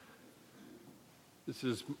This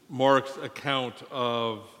is Mark's account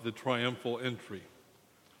of the triumphal entry.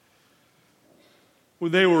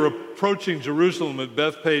 When they were approaching Jerusalem at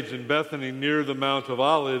Bethphage and Bethany near the Mount of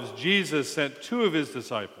Olives, Jesus sent two of his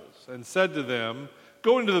disciples and said to them,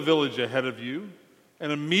 "Go into the village ahead of you,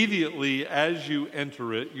 and immediately as you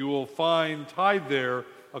enter it, you will find tied there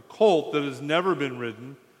a colt that has never been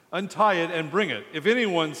ridden. Untie it and bring it. If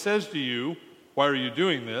anyone says to you, 'Why are you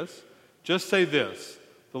doing this?' just say this,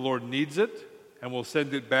 'The Lord needs it, and will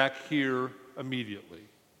send it back here immediately.'"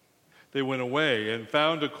 They went away and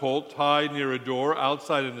found a colt tied near a door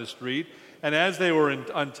outside in the street, and as they were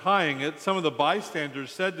untying it, some of the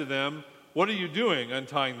bystanders said to them, "What are you doing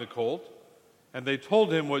untying the colt?" And they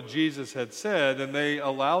told him what Jesus had said, and they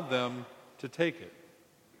allowed them to take it.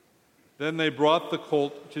 Then they brought the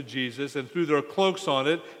colt to Jesus and threw their cloaks on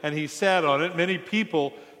it, and he sat on it. Many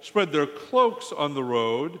people spread their cloaks on the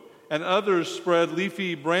road, and others spread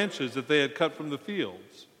leafy branches that they had cut from the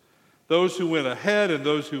fields. Those who went ahead and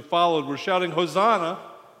those who followed were shouting, "Hosanna!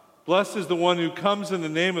 Blessed is the one who comes in the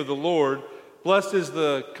name of the Lord. Blessed is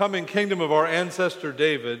the coming kingdom of our ancestor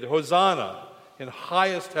David. Hosanna in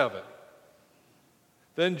highest heaven."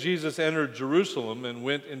 Then Jesus entered Jerusalem and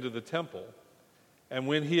went into the temple. And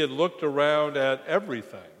when he had looked around at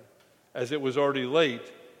everything, as it was already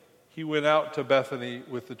late, he went out to Bethany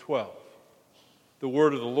with the 12. The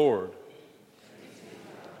word of the Lord.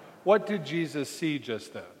 What did Jesus see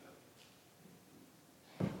just then?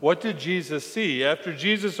 What did Jesus see? After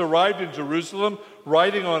Jesus arrived in Jerusalem,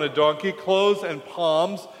 riding on a donkey, clothes and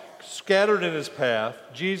palms scattered in his path,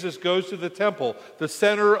 Jesus goes to the temple, the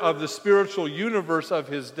center of the spiritual universe of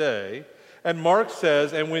his day. And Mark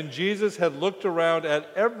says, and when Jesus had looked around at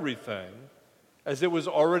everything, as it was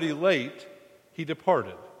already late, he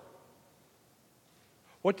departed.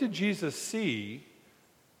 What did Jesus see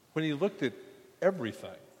when he looked at everything?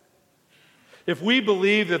 If we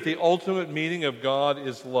believe that the ultimate meaning of God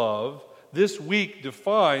is love, this week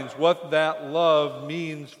defines what that love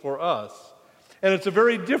means for us. And it's a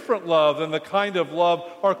very different love than the kind of love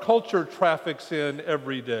our culture traffics in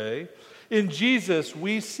every day. In Jesus,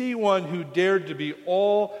 we see one who dared to be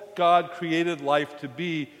all God created life to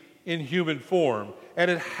be in human form.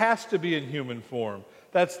 And it has to be in human form.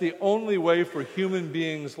 That's the only way for human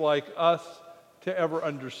beings like us to ever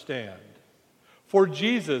understand. For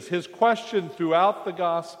Jesus, his question throughout the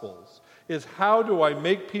Gospels is, how do I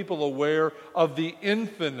make people aware of the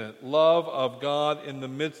infinite love of God in the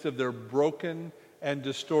midst of their broken and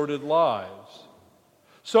distorted lives?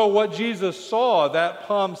 So what Jesus saw that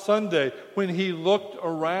Palm Sunday when he looked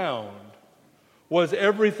around was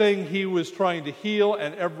everything he was trying to heal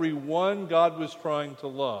and everyone God was trying to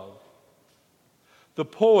love. The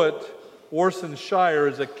poet Warsan Shire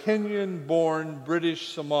is a Kenyan-born British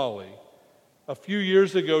Somali. A few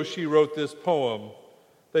years ago, she wrote this poem.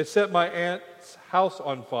 "They set my aunt's house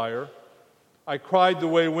on fire. I cried the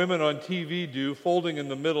way women on TV do, folding in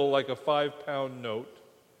the middle like a 5-pound note.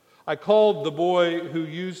 I called the boy who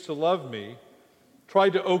used to love me,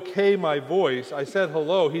 tried to okay my voice. I said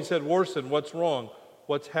hello. He said, 'Warsan, what's wrong?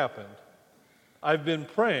 What's happened?' I've been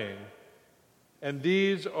praying, and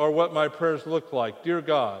these are what my prayers look like. Dear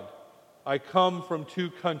God, I come from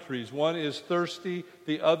 2 countries. One is thirsty,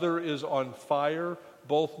 the other is on fire.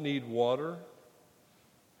 Both need water.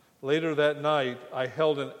 Later that night, I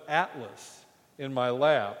held an atlas in my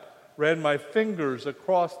lap, ran my fingers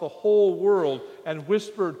across the whole world, and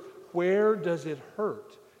whispered, 'Where does it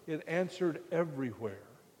hurt?' It answered, 'Everywhere.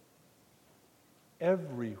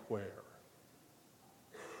 Everywhere.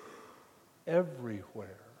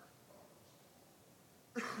 Everywhere.'"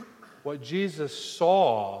 What Jesus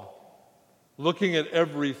saw looking at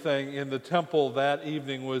everything in the temple that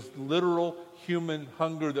evening was literal human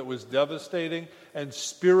hunger that was devastating and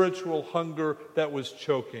spiritual hunger that was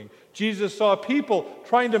choking. Jesus saw people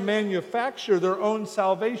trying to manufacture their own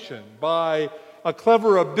salvation by a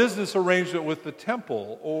clever business arrangement with the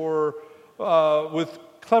temple or with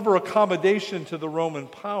clever accommodation to the Roman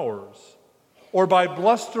powers, or by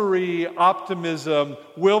blustery optimism,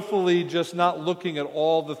 willfully just not looking at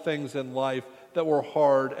all the things in life that were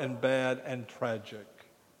hard and bad and tragic.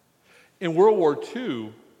 In World War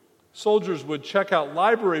II, soldiers would check out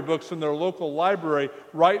library books in their local library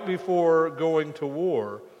right before going to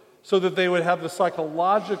war so that they would have the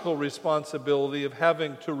psychological responsibility of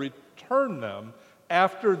having to return them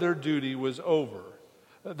after their duty was over.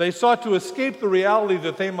 They sought to escape the reality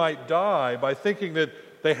that they might die by thinking that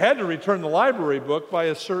they had to return the library book by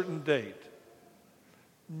a certain date.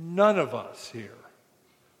 None of us here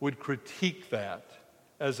would critique that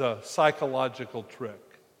as a psychological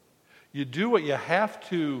trick. You do what you have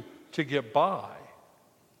to get by.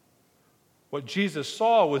 What Jesus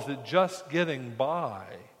saw was that just getting by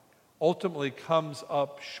ultimately comes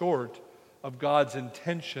up short of God's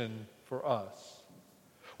intention for us.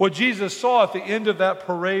 What Jesus saw at the end of that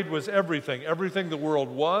parade was everything. Everything the world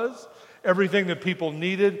was, everything that people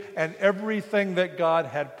needed, and everything that God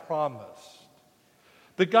had promised.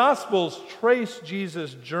 The Gospels trace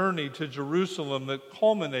Jesus' journey to Jerusalem that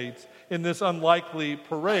culminates in this unlikely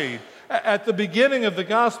parade. At the beginning of the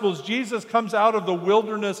Gospels, Jesus comes out of the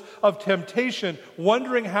wilderness of temptation,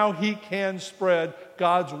 wondering how he can spread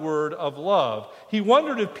God's word of love. He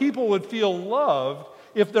wondered if people would feel loved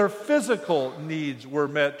if their physical needs were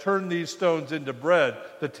met. Turn these stones into bread,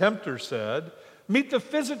 the tempter said. Meet the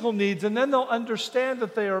physical needs, and then they'll understand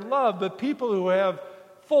that they are loved. But people who have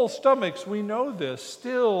full stomachs, we know this,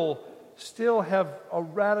 still have a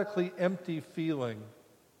radically empty feeling,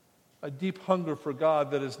 a deep hunger for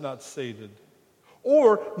God that is not sated.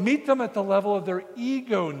 Or meet them at the level of their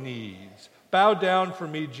ego needs. Bow down for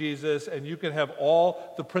me, Jesus, and you can have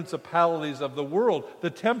all the principalities of the world. The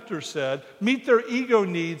tempter said, meet their ego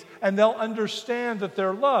needs, and they'll understand that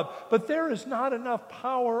they're loved. But there is not enough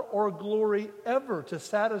power or glory ever to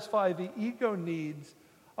satisfy the ego needs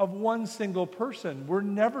of one single person. We're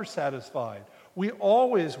never satisfied. We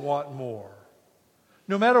always want more.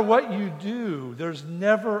 No matter what you do, there's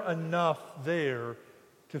never enough there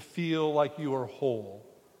to feel like you are whole.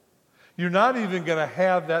 You're not even going to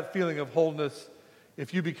have that feeling of wholeness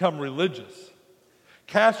if you become religious.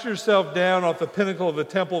 Cast yourself down off the pinnacle of the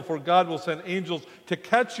temple, for God will send angels to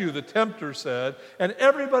catch you, the tempter said, and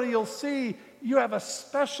everybody will see you have a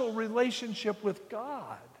special relationship with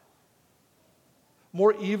God.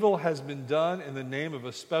 More evil has been done in the name of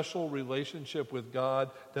a special relationship with God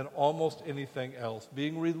than almost anything else.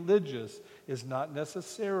 Being religious is not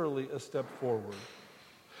necessarily a step forward.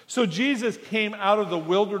 So Jesus came out of the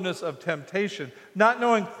wilderness of temptation, not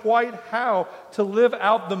knowing quite how to live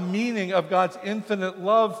out the meaning of God's infinite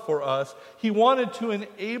love for us. He wanted to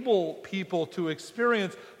enable people to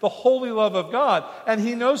experience the holy love of God. And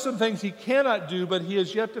he knows some things he cannot do, but he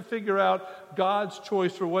has yet to figure out God's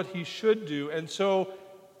choice for what he should do. And so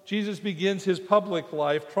Jesus begins his public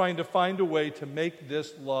life trying to find a way to make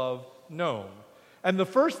this love known. And the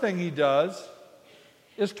first thing he does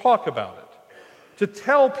is talk about it, to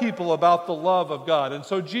tell people about the love of God. And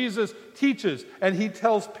so Jesus teaches and he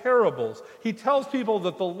tells parables. He tells people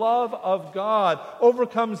that the love of God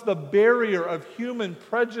overcomes the barrier of human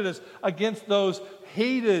prejudice against those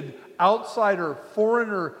hated outsider,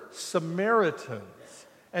 foreigner Samaritans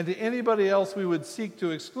and to anybody else we would seek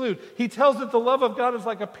to exclude. He tells that the love of God is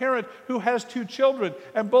like a parent who has two children,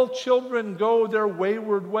 and both children go their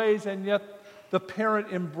wayward ways, and yet the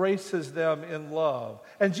parent embraces them in love.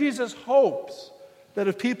 And Jesus hopes that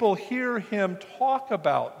if people hear him talk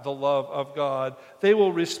about the love of God, they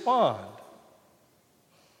will respond.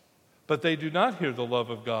 But they do not hear the love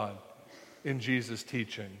of God in Jesus'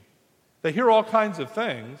 teaching. They hear all kinds of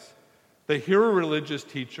things. They hear a religious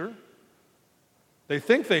teacher. They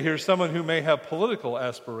think they hear someone who may have political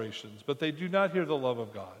aspirations, but they do not hear the love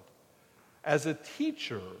of God. As a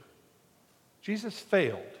teacher, Jesus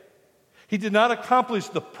failed. He did not accomplish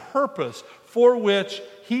the purpose for which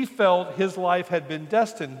he felt his life had been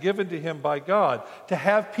destined, given to him by God, to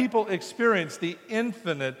have people experience the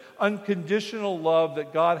infinite, unconditional love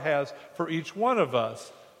that God has for each one of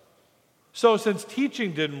us. So since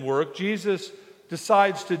teaching didn't work, Jesus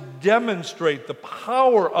decides to demonstrate the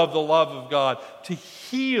power of the love of God to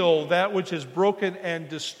heal that which is broken and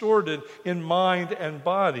distorted in mind and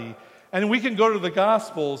body. And we can go to the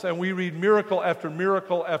Gospels and we read miracle after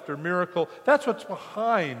miracle after miracle. That's what's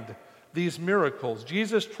behind these miracles.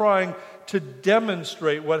 Jesus trying to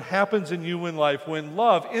demonstrate what happens in human life when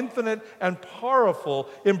love, infinite and powerful,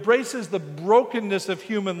 embraces the brokenness of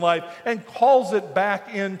human life and calls it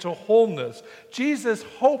back into wholeness. Jesus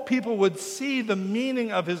hoped people would see the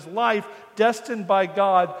meaning of his life destined by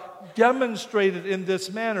God demonstrated in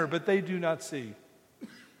this manner, but they do not see.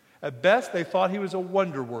 At best, they thought he was a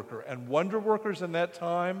wonder worker, and wonder workers in that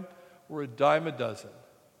time were a dime a dozen.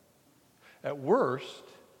 At worst,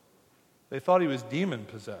 they thought he was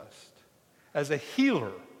demon-possessed. As a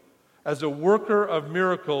healer, as a worker of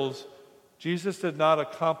miracles, Jesus did not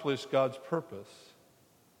accomplish God's purpose.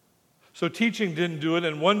 So teaching didn't do it,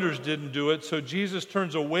 and wonders didn't do it, so Jesus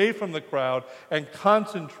turns away from the crowd and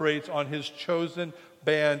concentrates on his chosen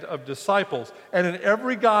band of disciples. And in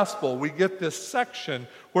every gospel, we get this section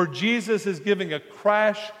where Jesus is giving a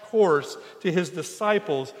crash course to his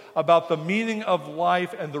disciples about the meaning of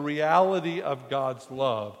life and the reality of God's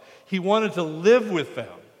love. He wanted to live with them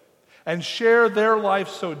and share their life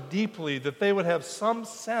so deeply that they would have some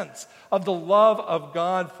sense of the love of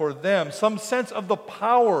God for them, some sense of the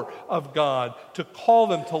power of God to call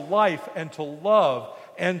them to life and to love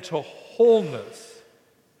and to wholeness.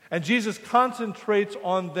 And Jesus concentrates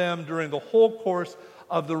on them during the whole course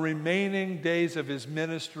of the remaining days of his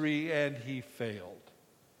ministry, and he failed.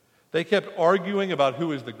 They kept arguing about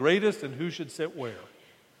who is the greatest and who should sit where.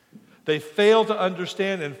 They failed to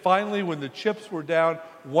understand, and finally, when the chips were down,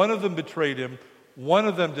 one of them betrayed him, one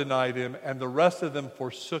of them denied him, and the rest of them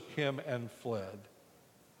forsook him and fled.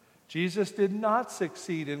 Jesus did not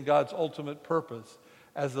succeed in God's ultimate purpose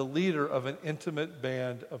as the leader of an intimate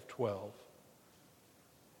band of 12.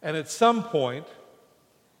 And at some point,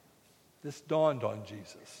 this dawned on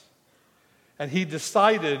Jesus. And he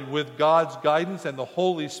decided, with God's guidance and the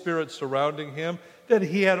Holy Spirit surrounding him, that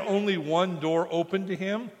he had only one door open to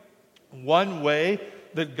him, one way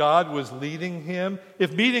that God was leading him.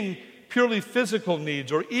 If meeting purely physical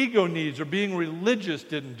needs or ego needs or being religious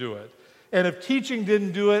didn't do it, and if teaching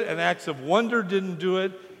didn't do it and acts of wonder didn't do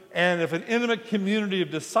it, and if an intimate community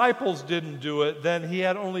of disciples didn't do it, then he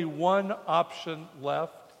had only one option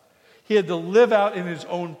left. He had to live out in his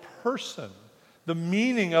own person the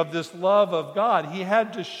meaning of this love of God. He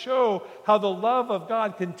had to show how the love of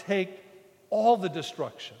God can take all the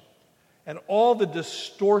destruction and all the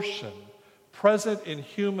distortion present in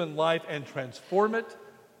human life and transform it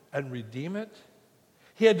and redeem it.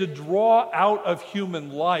 He had to draw out of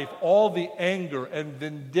human life all the anger and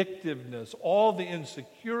vindictiveness, all the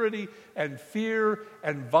insecurity and fear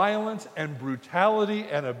and violence and brutality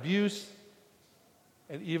and abuse,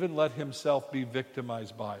 and even let himself be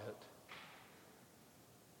victimized by it.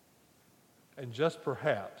 And just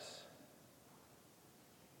perhaps,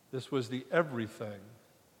 this was the everything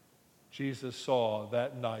Jesus saw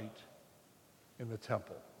that night in the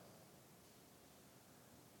temple.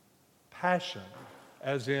 Passion,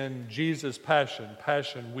 as in Jesus' passion,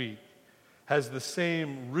 Passion Week, has the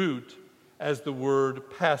same root as the word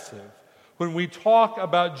passive. When we talk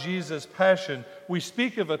about Jesus' passion, we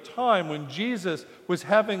speak of a time when Jesus was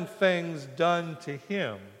having things done to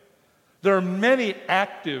him. There are many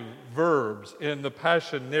active verbs in the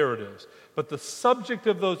passion narratives, but the subject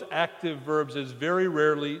of those active verbs is very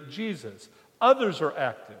rarely Jesus. Others are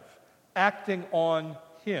active, acting on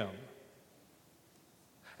him.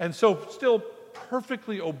 And so, still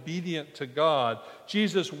perfectly obedient to God,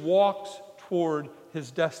 Jesus walks toward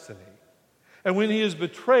his destiny. And when he is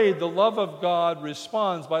betrayed, the love of God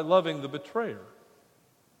responds by loving the betrayer.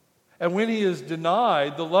 And when he is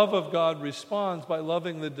denied, the love of God responds by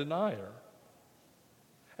loving the denier.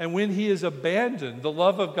 And when he is abandoned, the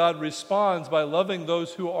love of God responds by loving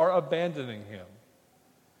those who are abandoning him.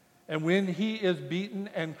 And when he is beaten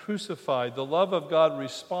and crucified, the love of God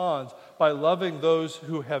responds by loving those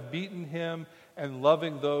who have beaten him and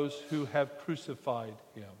loving those who have crucified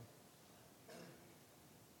him.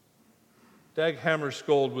 Dag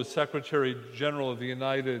Hammarskjöld was Secretary General of the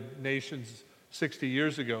United Nations 60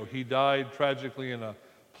 years ago. He died tragically in a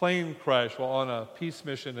plane crash while on a peace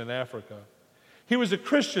mission in Africa. He was a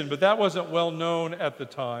Christian, but that wasn't well known at the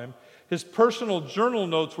time. His personal journal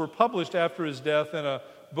notes were published after his death in a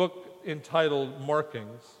book entitled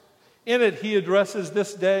Markings. In it, he addresses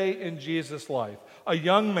this day in Jesus' life, a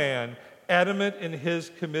young man adamant in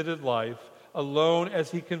his committed life, alone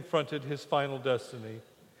as he confronted his final destiny.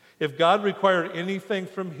 If God required anything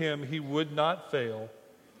from him, he would not fail.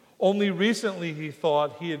 Only recently, he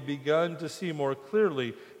thought, he had begun to see more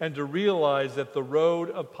clearly and to realize that the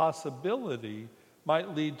road of possibility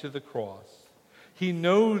might lead to the cross. He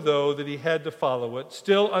knew, though, that he had to follow it,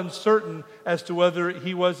 still uncertain as to whether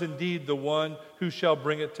he was indeed the one who shall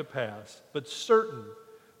bring it to pass, but certain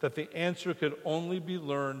that the answer could only be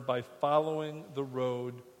learned by following the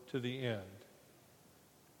road to the end.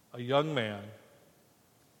 A young man,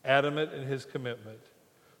 adamant in his commitment,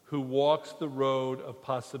 who walks the road of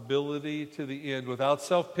possibility to the end without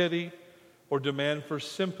self-pity or demand for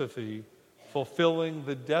sympathy, fulfilling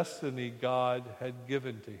the destiny God had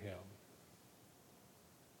given to him.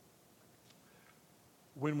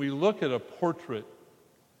 When we look at a portrait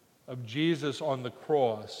of Jesus on the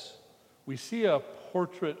cross, we see a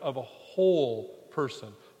portrait of a whole person,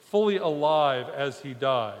 fully alive as he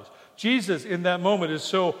dies. Jesus, in that moment, is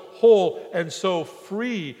so whole and so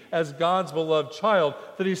free as God's beloved child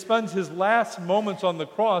that he spends his last moments on the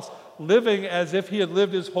cross living as if he had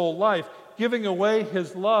lived his whole life, giving away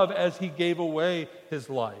his love as he gave away his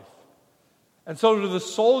life. And so to the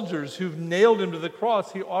soldiers who've nailed him to the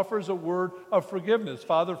cross, he offers a word of forgiveness.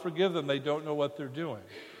 Father, forgive them. They don't know what they're doing.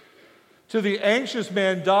 To the anxious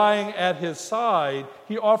man dying at his side,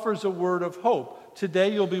 he offers a word of hope.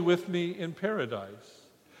 today you'll be with me in paradise.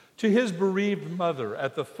 To his bereaved mother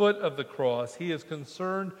at the foot of the cross, he is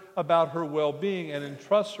concerned about her well-being and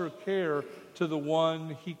entrusts her care to the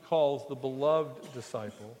one he calls the beloved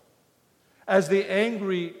disciple. As the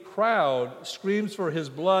angry crowd screams for his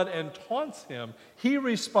blood and taunts him, he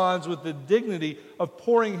responds with the dignity of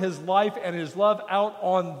pouring his life and his love out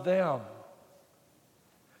on them.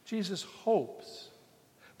 Jesus hopes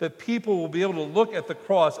that people will be able to look at the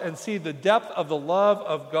cross and see the depth of the love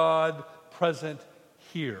of God present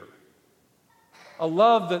here. A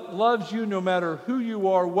love that loves you no matter who you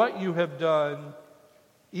are, what you have done,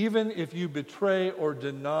 even if you betray or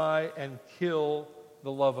deny and kill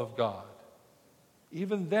the love of God.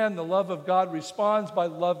 Even then, the love of God responds by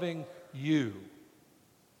loving you.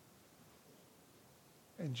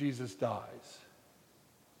 And Jesus dies.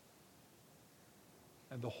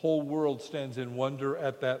 And the whole world stands in wonder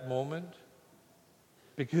at that moment.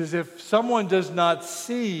 Because if someone does not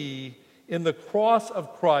see in the cross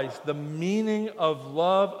of Christ the meaning of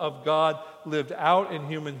love of God lived out in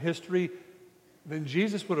human history, then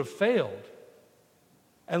Jesus would have failed.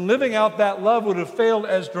 And living out that love would have failed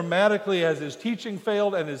as dramatically as his teaching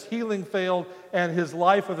failed and his healing failed and his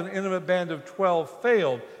life with an intimate band of 12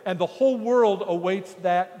 failed. And the whole world awaits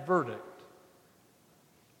that verdict.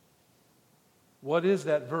 What is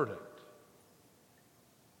that verdict?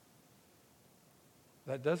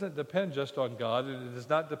 That doesn't depend just on God, and it does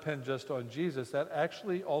not depend just on Jesus. That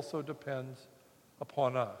actually also depends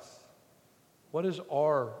upon us. What is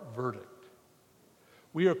our verdict?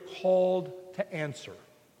 We are called to answer,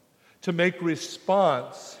 to make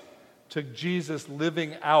response to Jesus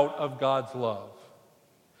living out of God's love.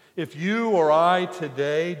 If you or I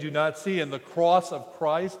today do not see in the cross of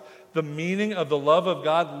Christ the meaning of the love of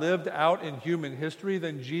God lived out in human history,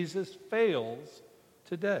 then Jesus fails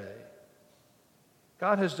today.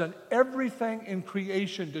 God has done everything in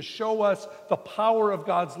creation to show us the power of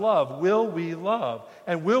God's love. Will we love?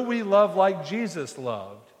 And will we love like Jesus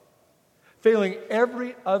loved? Failing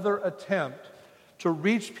every other attempt to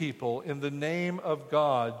reach people in the name of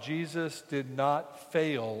God, Jesus did not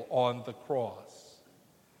fail on the cross.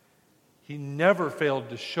 He never failed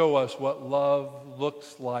to show us what love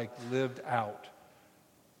looks like lived out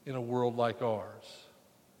in a world like ours.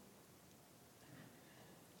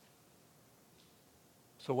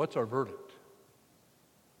 So what's our verdict?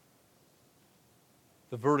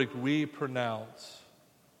 The verdict we pronounce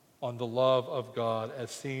on the love of God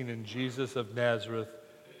as seen in Jesus of Nazareth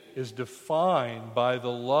is defined by the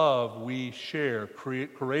love we share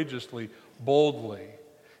courageously, boldly,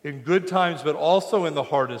 in good times, but also in the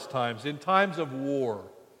hardest times, in times of war,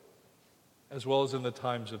 as well as in the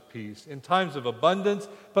times of peace, in times of abundance,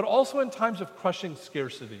 but also in times of crushing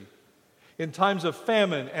scarcity, in times of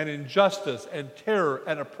famine and injustice and terror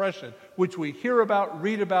and oppression, which we hear about,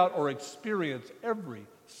 read about, or experience every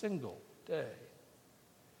single day.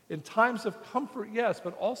 In times of comfort, yes,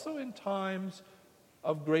 but also in times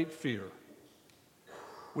of great fear,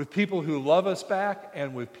 with people who love us back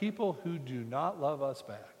and with people who do not love us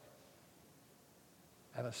back.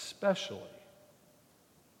 And especially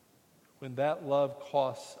when that love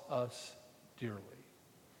costs us dearly.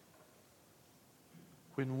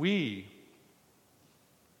 When we,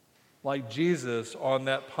 like Jesus on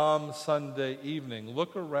that Palm Sunday evening,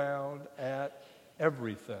 look around at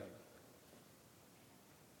everything,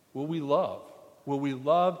 will we love? Will we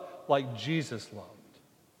love like Jesus loved?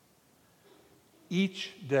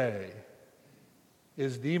 Each day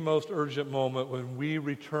is the most urgent moment when we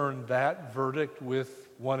return that verdict with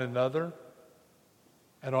one another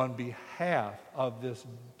and on behalf of this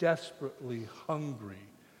desperately hungry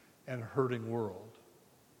and hurting world.